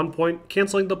even at one point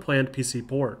cancelling the planned PC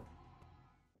port.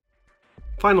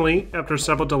 Finally, after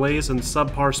several delays and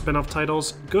subpar spin-off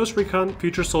titles, Ghost Recon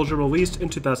Future Soldier released in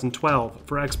 2012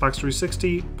 for Xbox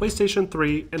 360, PlayStation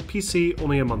 3, and PC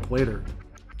only a month later.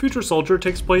 Future Soldier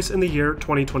takes place in the year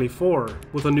 2024,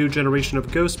 with a new generation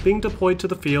of ghosts being deployed to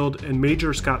the field and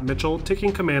Major Scott Mitchell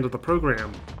taking command of the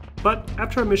program. But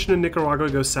after a mission in Nicaragua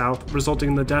goes south, resulting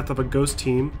in the death of a ghost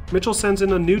team, Mitchell sends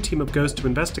in a new team of ghosts to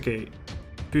investigate.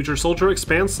 Future Soldier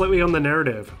expands slightly on the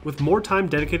narrative, with more time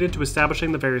dedicated to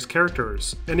establishing the various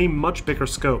characters, and a much bigger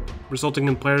scope, resulting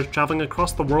in players traveling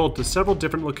across the world to several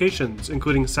different locations,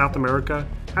 including South America,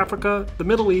 Africa, the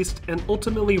Middle East, and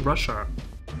ultimately Russia.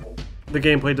 The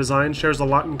gameplay design shares a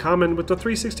lot in common with the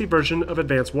 360 version of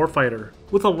Advanced Warfighter,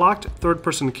 with a locked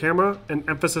third-person camera, an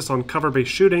emphasis on cover-based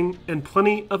shooting, and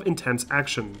plenty of intense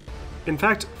action. In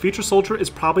fact, Future Soldier is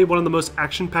probably one of the most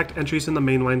action-packed entries in the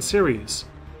mainline series,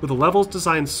 with levels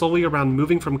designed solely around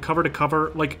moving from cover to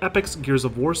cover like Epic's Gears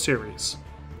of War series.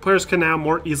 Players can now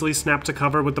more easily snap to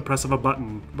cover with the press of a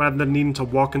button, rather than needing to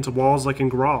walk into walls like in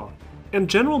Graw. And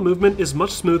general movement is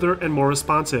much smoother and more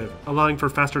responsive, allowing for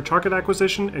faster target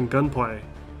acquisition and gunplay.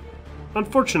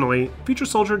 Unfortunately, Future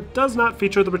Soldier does not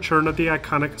feature the return of the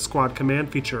iconic squad command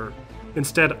feature,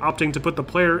 instead opting to put the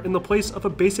player in the place of a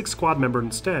basic squad member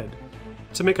instead.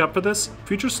 To make up for this,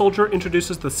 Future Soldier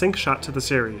introduces the sync shot to the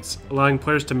series, allowing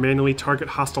players to manually target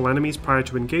hostile enemies prior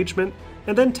to engagement,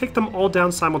 and then take them all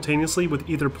down simultaneously with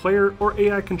either player or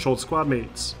AI-controlled squad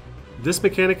mates. This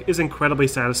mechanic is incredibly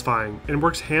satisfying, and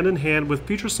works hand in hand with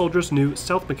Future Soldier's new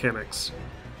stealth mechanics.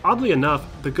 Oddly enough,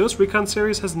 the Ghost Recon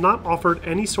series has not offered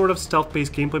any sort of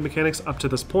stealth-based gameplay mechanics up to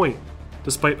this point,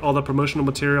 despite all the promotional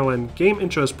material and game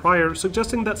intros prior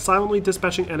suggesting that silently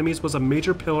dispatching enemies was a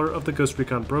major pillar of the Ghost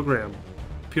Recon program.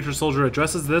 Future Soldier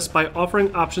addresses this by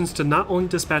offering options to not only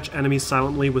dispatch enemies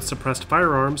silently with suppressed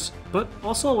firearms, but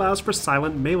also allows for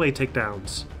silent melee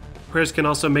takedowns. Players can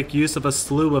also make use of a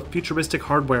slew of futuristic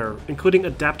hardware, including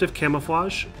adaptive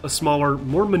camouflage, a smaller,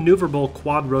 more maneuverable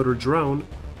quad-rotor drone,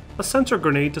 a sensor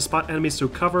grenade to spot enemies through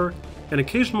cover, and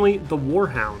occasionally the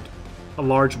Warhound, a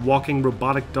large walking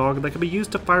robotic dog that can be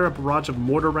used to fire a barrage of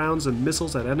mortar rounds and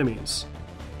missiles at enemies.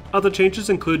 Other changes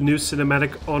include new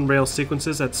cinematic on-rail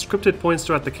sequences at scripted points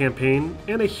throughout the campaign,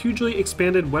 and a hugely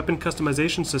expanded weapon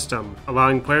customization system,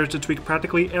 allowing players to tweak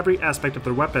practically every aspect of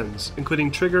their weapons, including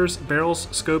triggers, barrels,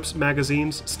 scopes,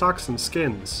 magazines, stocks, and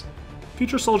skins.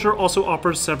 Future Soldier also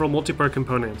offers several multiplayer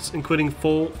components, including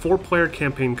full 4-player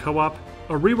campaign co-op,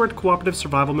 a reworked cooperative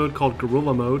survival mode called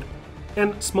Guerrilla Mode,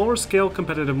 and smaller-scale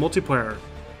competitive multiplayer,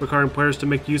 requiring players to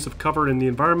make use of cover in the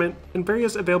environment and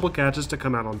various available gadgets to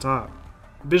come out on top.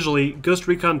 Visually, Ghost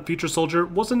Recon Future Soldier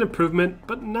was an improvement,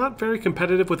 but not very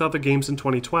competitive with other games in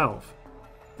 2012.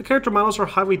 The character models are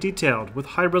highly detailed, with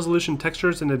high-resolution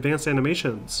textures and advanced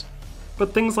animations,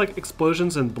 but things like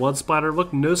explosions and blood splatter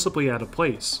look noticeably out of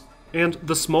place. And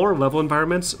the smaller level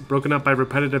environments, broken up by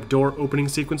repetitive door opening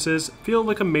sequences, feel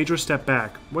like a major step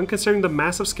back when considering the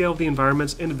massive scale of the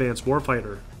environments in Advanced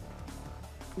Warfighter.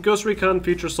 Ghost Recon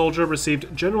Future Soldier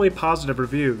received generally positive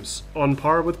reviews, on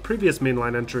par with previous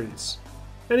mainline entries.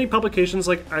 Many publications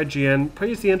like IGN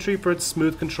praised the entry for its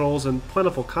smooth controls and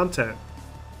plentiful content.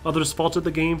 Others faulted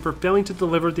the game for failing to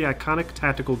deliver the iconic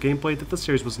tactical gameplay that the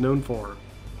series was known for.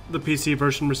 The PC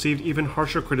version received even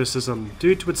harsher criticism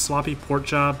due to its sloppy port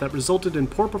job that resulted in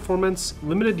poor performance,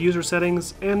 limited user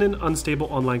settings, and an unstable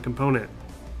online component.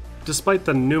 Despite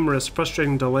the numerous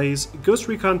frustrating delays, Ghost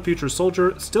Recon Future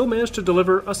Soldier still managed to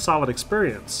deliver a solid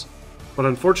experience. But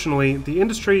unfortunately, the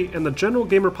industry and the general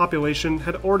gamer population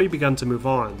had already begun to move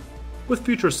on, with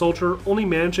Future Soldier only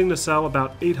managing to sell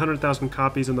about 800,000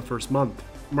 copies in the first month,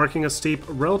 marking a steep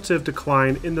relative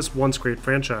decline in this once great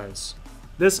franchise.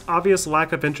 This obvious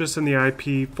lack of interest in the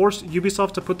IP forced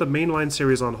Ubisoft to put the mainline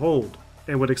series on hold,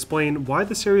 and would explain why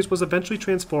the series was eventually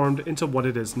transformed into what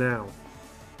it is now.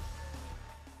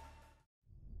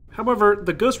 However,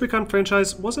 the Ghost Recon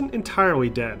franchise wasn't entirely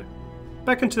dead.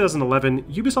 Back in 2011,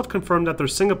 Ubisoft confirmed that their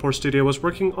Singapore studio was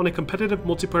working on a competitive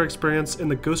multiplayer experience in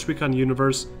the Ghost Recon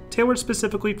universe tailored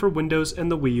specifically for Windows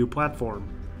and the Wii U platform.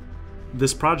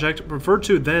 This project, referred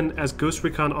to then as Ghost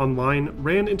Recon Online,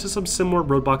 ran into some similar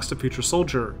roadblocks to Future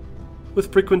Soldier,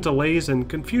 with frequent delays and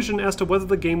confusion as to whether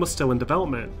the game was still in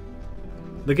development.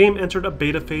 The game entered a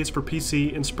beta phase for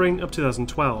PC in spring of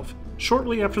 2012,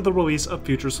 shortly after the release of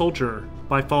Future Soldier.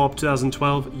 By fall of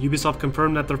 2012, Ubisoft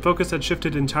confirmed that their focus had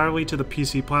shifted entirely to the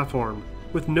PC platform,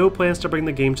 with no plans to bring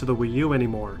the game to the Wii U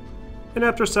anymore. And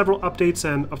after several updates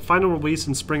and a final release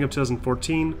in spring of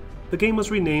 2014, the game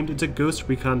was renamed into Ghost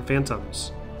Recon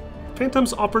Phantoms.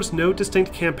 Phantoms offers no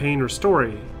distinct campaign or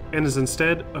story, and is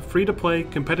instead a free-to-play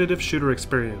competitive shooter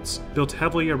experience built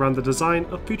heavily around the design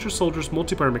of Future Soldier's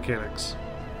multiplayer mechanics.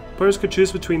 Players could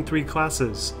choose between three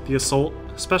classes: the Assault,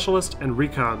 Specialist, and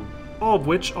Recon, all of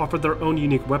which offered their own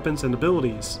unique weapons and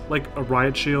abilities, like a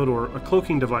riot shield or a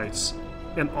cloaking device,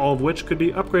 and all of which could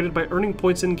be upgraded by earning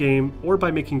points in-game or by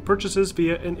making purchases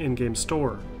via an in-game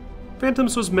store.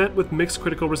 Phantoms was met with mixed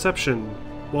critical reception.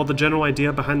 While the general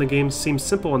idea behind the game seems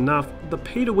simple enough, the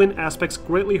pay-to-win aspects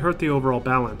greatly hurt the overall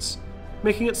balance,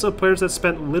 making it so players that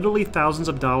spent literally thousands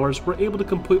of dollars were able to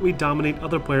completely dominate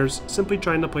other players simply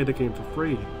trying to play the game for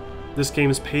free. This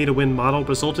game's pay-to-win model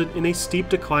resulted in a steep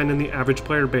decline in the average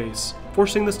player base,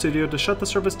 forcing the studio to shut the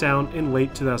service down in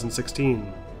late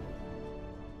 2016.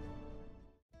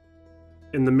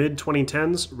 In the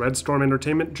mid-2010s, Red Storm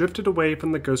Entertainment drifted away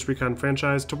from the Ghost Recon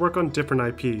franchise to work on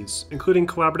different IPs, including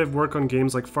collaborative work on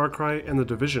games like Far Cry and The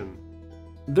Division.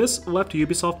 This left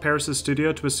Ubisoft Paris'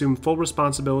 studio to assume full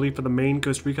responsibility for the main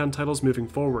Ghost Recon titles moving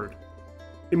forward.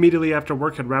 Immediately after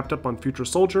work had wrapped up on Future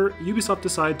Soldier, Ubisoft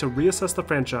decided to reassess the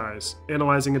franchise,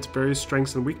 analyzing its various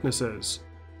strengths and weaknesses,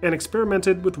 and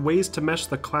experimented with ways to mesh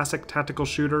the classic tactical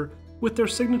shooter with their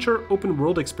signature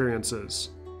open-world experiences.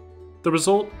 The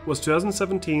result was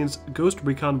 2017's Ghost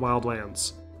Recon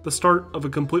Wildlands, the start of a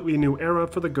completely new era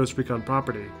for the Ghost Recon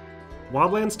property.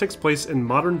 Wildlands takes place in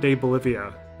modern-day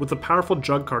Bolivia, with the powerful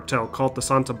drug cartel called the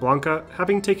Santa Blanca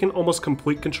having taken almost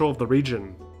complete control of the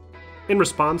region. In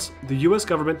response, the US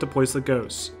government deploys the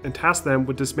Ghosts, and tasks them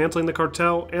with dismantling the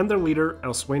cartel and their leader,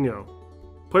 El Sueño.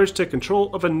 Players take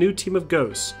control of a new team of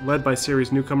Ghosts, led by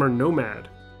series newcomer Nomad.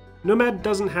 Nomad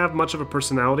doesn't have much of a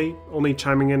personality, only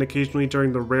chiming in occasionally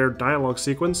during the rare dialogue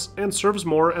sequence, and serves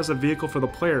more as a vehicle for the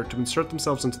player to insert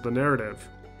themselves into the narrative.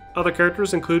 Other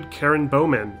characters include Karen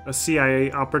Bowman, a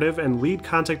CIA operative and lead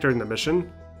contact during the mission,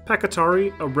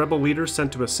 Pakatari, a rebel leader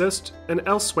sent to assist, and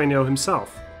El Sueño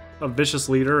himself, a vicious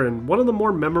leader and one of the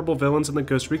more memorable villains in the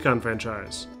Ghost Recon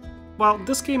franchise. While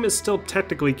this game is still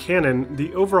technically canon,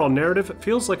 the overall narrative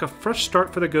feels like a fresh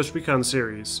start for the Ghost Recon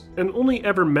series, and only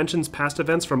ever mentions past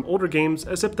events from older games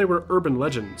as if they were urban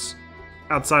legends.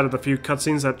 Outside of the few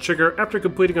cutscenes that trigger after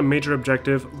completing a major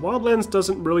objective, Wildlands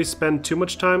doesn't really spend too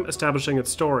much time establishing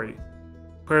its story.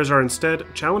 Players are instead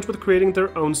challenged with creating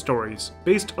their own stories,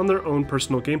 based on their own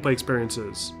personal gameplay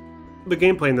experiences. The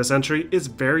gameplay in this entry is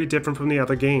very different from the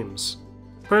other games.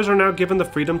 Players are now given the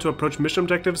freedom to approach mission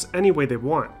objectives any way they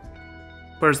want.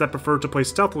 Players that prefer to play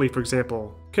stealthily, for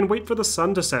example, can wait for the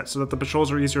sun to set so that the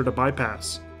patrols are easier to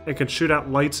bypass, and can shoot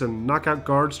out lights and knock out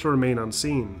guards to remain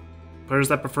unseen. Players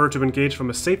that prefer to engage from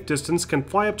a safe distance can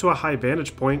fly up to a high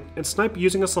vantage point and snipe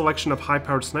using a selection of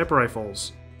high-powered sniper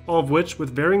rifles, all of which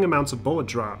with varying amounts of bullet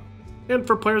drop. And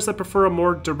for players that prefer a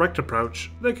more direct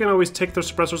approach, they can always take their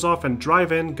suppressors off and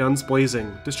drive in guns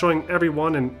blazing, destroying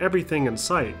everyone and everything in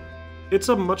sight. It's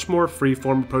a much more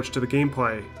free-form approach to the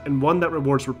gameplay, and one that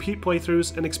rewards repeat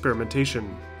playthroughs and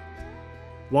experimentation.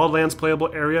 Wildlands'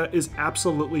 playable area is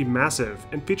absolutely massive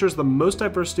and features the most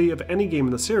diversity of any game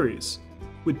in the series,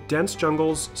 with dense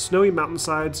jungles, snowy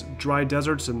mountainsides, dry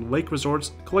deserts, and lake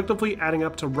resorts collectively adding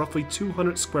up to roughly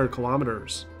 200 square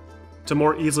kilometers. To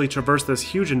more easily traverse this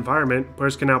huge environment,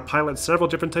 players can now pilot several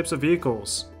different types of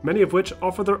vehicles, many of which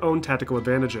offer their own tactical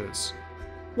advantages.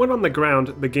 When on the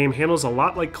ground, the game handles a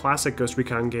lot like classic Ghost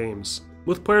Recon games,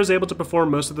 with players able to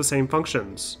perform most of the same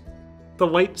functions. The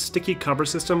light, sticky cover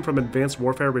system from Advanced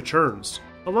Warfare returns,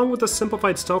 along with the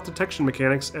simplified stealth detection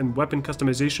mechanics and weapon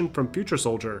customization from Future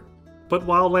Soldier. But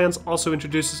Wildlands also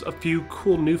introduces a few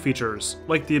cool new features,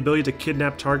 like the ability to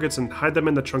kidnap targets and hide them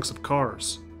in the trunks of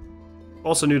cars.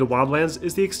 Also new to Wildlands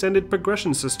is the extended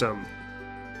progression system.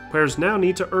 Players now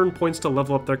need to earn points to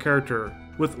level up their character,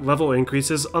 with level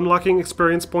increases unlocking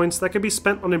experience points that can be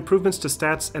spent on improvements to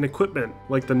stats and equipment,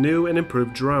 like the new and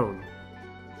improved drone.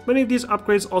 Many of these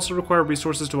upgrades also require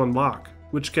resources to unlock,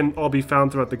 which can all be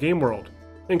found throughout the game world,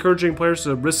 encouraging players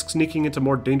to risk sneaking into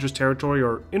more dangerous territory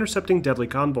or intercepting deadly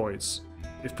convoys.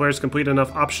 If players complete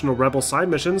enough optional Rebel side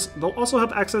missions, they'll also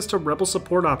have access to Rebel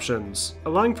support options,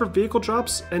 allowing for vehicle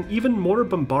drops and even mortar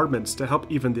bombardments to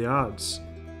help even the odds.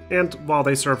 And while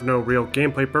they serve no real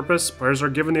gameplay purpose, players are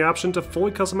given the option to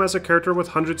fully customize their character with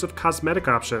hundreds of cosmetic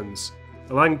options,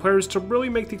 allowing players to really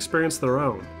make the experience their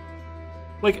own.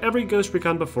 Like every Ghost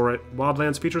Recon before it,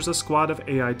 Wildlands features a squad of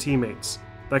AI teammates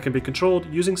that can be controlled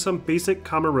using some basic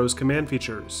Common-Rose command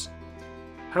features.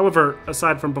 However,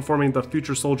 aside from performing the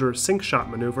Future Soldier Sink Shot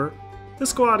maneuver,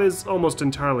 this squad is almost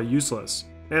entirely useless,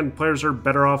 and players are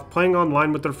better off playing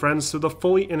online with their friends through the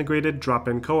fully integrated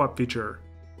drop-in co-op feature.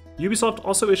 Ubisoft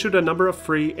also issued a number of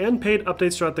free and paid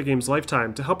updates throughout the game's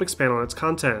lifetime to help expand on its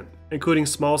content, including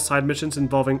small side missions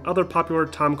involving other popular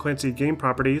Tom Clancy game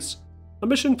properties, a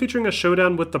mission featuring a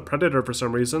showdown with the Predator for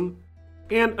some reason,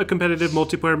 and a competitive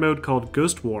multiplayer mode called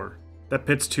Ghost War that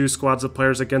pits two squads of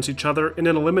players against each other in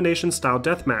an elimination-style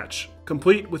deathmatch,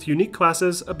 complete with unique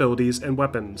classes, abilities, and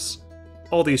weapons.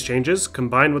 All these changes,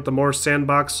 combined with the more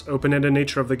sandbox, open-ended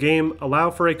nature of the game,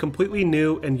 allow for a completely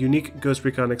new and unique Ghost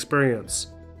Recon experience,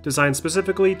 designed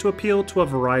specifically to appeal to a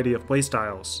variety of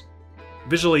playstyles.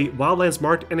 Visually, Wildlands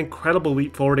marked an incredible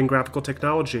leap forward in graphical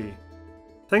technology.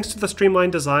 Thanks to the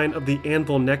streamlined design of the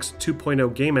Anvil Next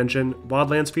 2.0 game engine,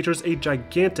 Wildlands features a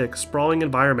gigantic, sprawling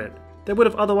environment that would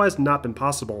have otherwise not been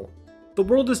possible. The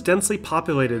world is densely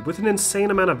populated with an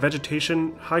insane amount of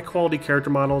vegetation, high-quality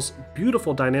character models,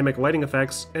 beautiful dynamic lighting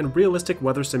effects, and realistic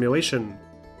weather simulation,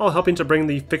 all helping to bring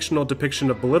the fictional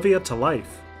depiction of Bolivia to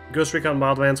life. Ghost Recon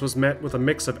Wildlands was met with a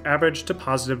mix of average to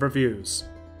positive reviews.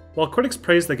 While critics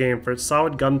praised the game for its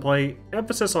solid gunplay,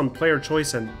 emphasis on player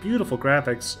choice, and beautiful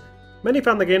graphics, many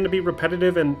found the game to be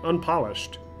repetitive and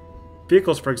unpolished.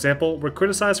 Vehicles, for example, were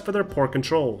criticized for their poor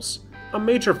controls, a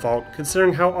major fault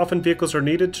considering how often vehicles are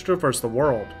needed to traverse the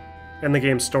world. And the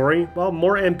game's story, while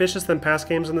more ambitious than past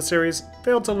games in the series,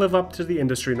 failed to live up to the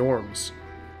industry norms.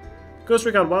 Ghost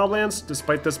Recon Wildlands,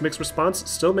 despite this mixed response,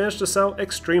 still managed to sell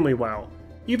extremely well,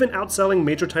 even outselling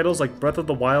major titles like Breath of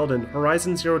the Wild and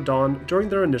Horizon Zero Dawn during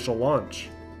their initial launch.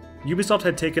 Ubisoft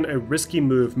had taken a risky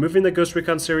move moving the Ghost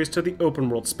Recon series to the open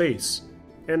world space,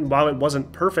 and while it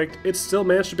wasn't perfect, it still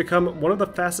managed to become one of the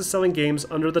fastest selling games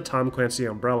under the Tom Clancy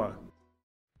umbrella.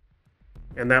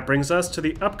 And that brings us to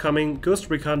the upcoming Ghost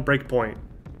Recon Breakpoint,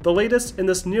 the latest in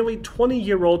this nearly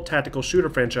 20-year-old tactical shooter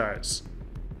franchise.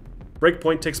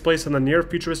 Breakpoint takes place in the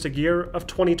near-futuristic year of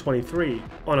 2023,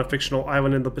 on a fictional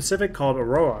island in the Pacific called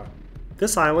Aurora.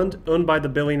 This island, owned by the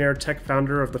billionaire tech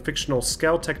founder of the fictional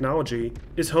Skell technology,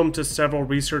 is home to several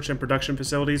research and production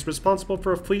facilities responsible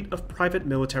for a fleet of private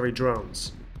military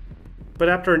drones. But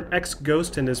after an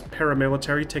ex-Ghost and his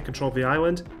paramilitary take control of the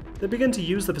island, they begin to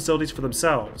use the facilities for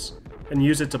themselves, and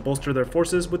use it to bolster their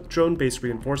forces with drone-based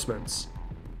reinforcements.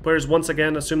 Players once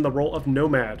again assume the role of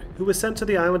Nomad, who was sent to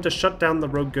the island to shut down the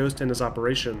rogue Ghost and his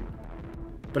operation.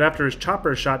 But after his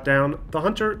chopper is shot down, the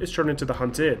Hunter is turned into the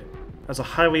Hunted, as a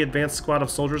highly advanced squad of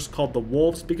soldiers called the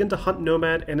Wolves begin to hunt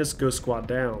Nomad and his Ghost Squad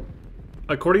down.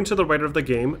 According to the writer of the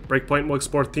game, Breakpoint will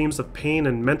explore themes of pain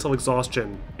and mental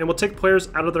exhaustion, and will take players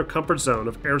out of their comfort zone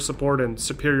of air support and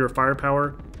superior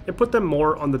firepower, and put them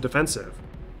more on the defensive.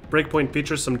 Breakpoint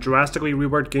features some drastically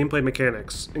reworked gameplay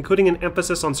mechanics, including an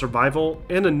emphasis on survival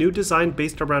and a new design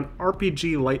based around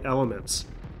RPG-light elements.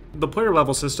 The player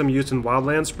level system used in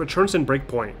Wildlands returns in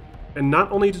Breakpoint, and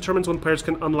not only determines when players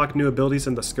can unlock new abilities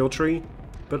in the skill tree,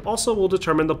 but also will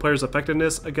determine the player's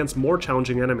effectiveness against more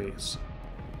challenging enemies.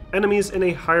 Enemies in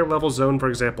a higher level zone, for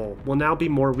example, will now be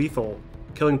more lethal,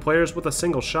 killing players with a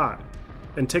single shot,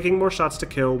 and taking more shots to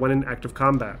kill when in active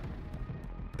combat.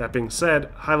 That being said,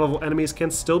 high-level enemies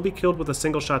can still be killed with a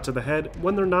single shot to the head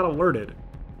when they're not alerted,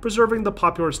 preserving the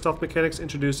popular stealth mechanics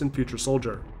introduced in Future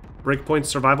Soldier. Breakpoint's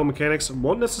survival mechanics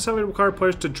won't necessarily require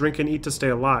players to drink and eat to stay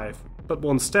alive, but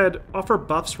will instead offer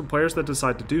buffs for players that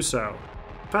decide to do so.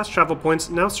 Fast travel points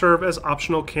now serve as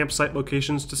optional campsite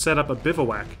locations to set up a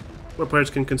bivouac, where players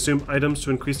can consume items to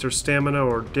increase their stamina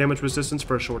or damage resistance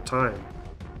for a short time.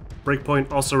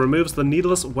 Breakpoint also removes the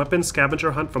needless weapon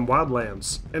scavenger hunt from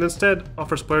Wildlands, and instead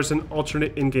offers players an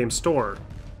alternate in-game store,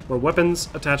 where weapons,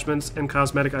 attachments, and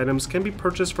cosmetic items can be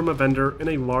purchased from a vendor in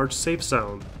a large safe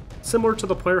zone, similar to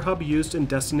the player hub used in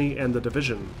Destiny and The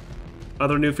Division.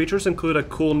 Other new features include a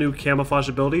cool new camouflage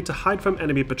ability to hide from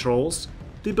enemy patrols,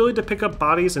 the ability to pick up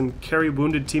bodies and carry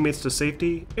wounded teammates to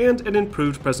safety, and an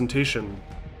improved presentation.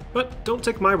 But don't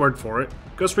take my word for it.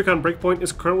 Ghost Recon Breakpoint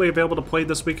is currently available to play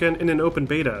this weekend in an open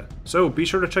beta, so be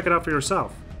sure to check it out for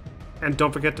yourself. And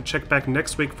don't forget to check back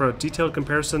next week for a detailed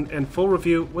comparison and full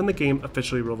review when the game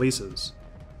officially releases.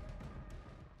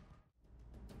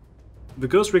 The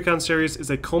Ghost Recon series is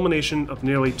a culmination of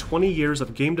nearly 20 years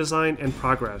of game design and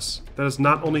progress that has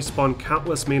not only spawned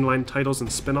countless mainline titles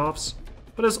and spin-offs,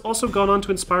 but has also gone on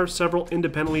to inspire several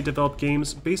independently developed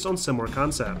games based on similar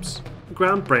concepts.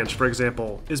 Ground Branch, for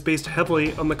example, is based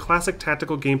heavily on the classic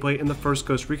tactical gameplay in the first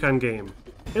Ghost Recon game,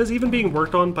 and is even being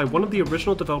worked on by one of the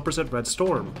original developers at Red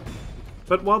Storm.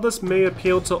 But while this may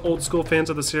appeal to old-school fans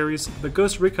of the series, the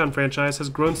Ghost Recon franchise has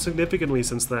grown significantly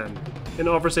since then, and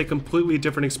offers a completely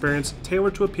different experience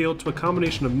tailored to appeal to a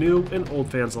combination of new and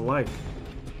old fans alike.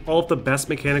 All of the best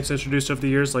mechanics introduced over the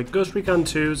years, like Ghost Recon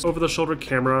 2's over-the-shoulder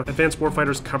camera, Advanced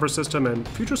Warfighter's cover system, and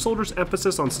Future Soldier's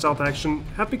emphasis on stealth action,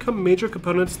 have become major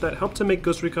components that help to make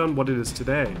Ghost Recon what it is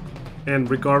today. And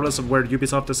regardless of where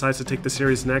Ubisoft decides to take the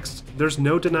series next, there's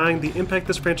no denying the impact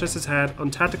this franchise has had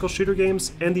on tactical shooter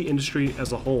games and the industry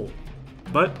as a whole.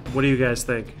 But what do you guys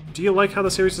think? Do you like how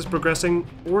the series is progressing,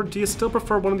 or do you still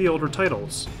prefer one of the older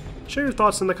titles? Share your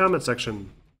thoughts in the comment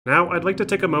section. Now, I'd like to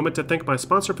take a moment to thank my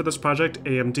sponsor for this project,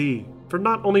 AMD, for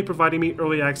not only providing me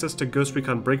early access to Ghost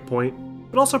Recon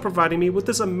Breakpoint, but also providing me with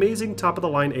this amazing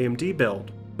top-of-the-line AMD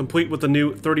build, complete with the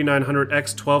new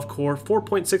 3900X 12-core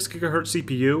 4.6GHz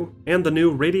CPU, and the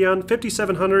new Radeon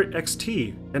 5700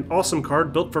 XT, an awesome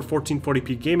card built for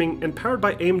 1440p gaming and powered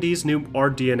by AMD's new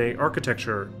RDNA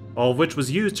architecture, all of which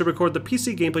was used to record the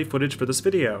PC gameplay footage for this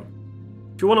video.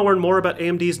 If you want to learn more about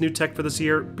AMD's new tech for this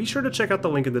year, be sure to check out the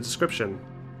link in the description.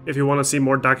 If you want to see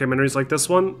more documentaries like this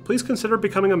one, please consider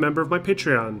becoming a member of my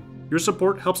Patreon. Your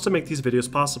support helps to make these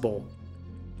videos possible.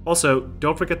 Also,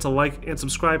 don't forget to like and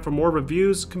subscribe for more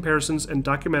reviews, comparisons, and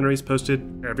documentaries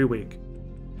posted every week.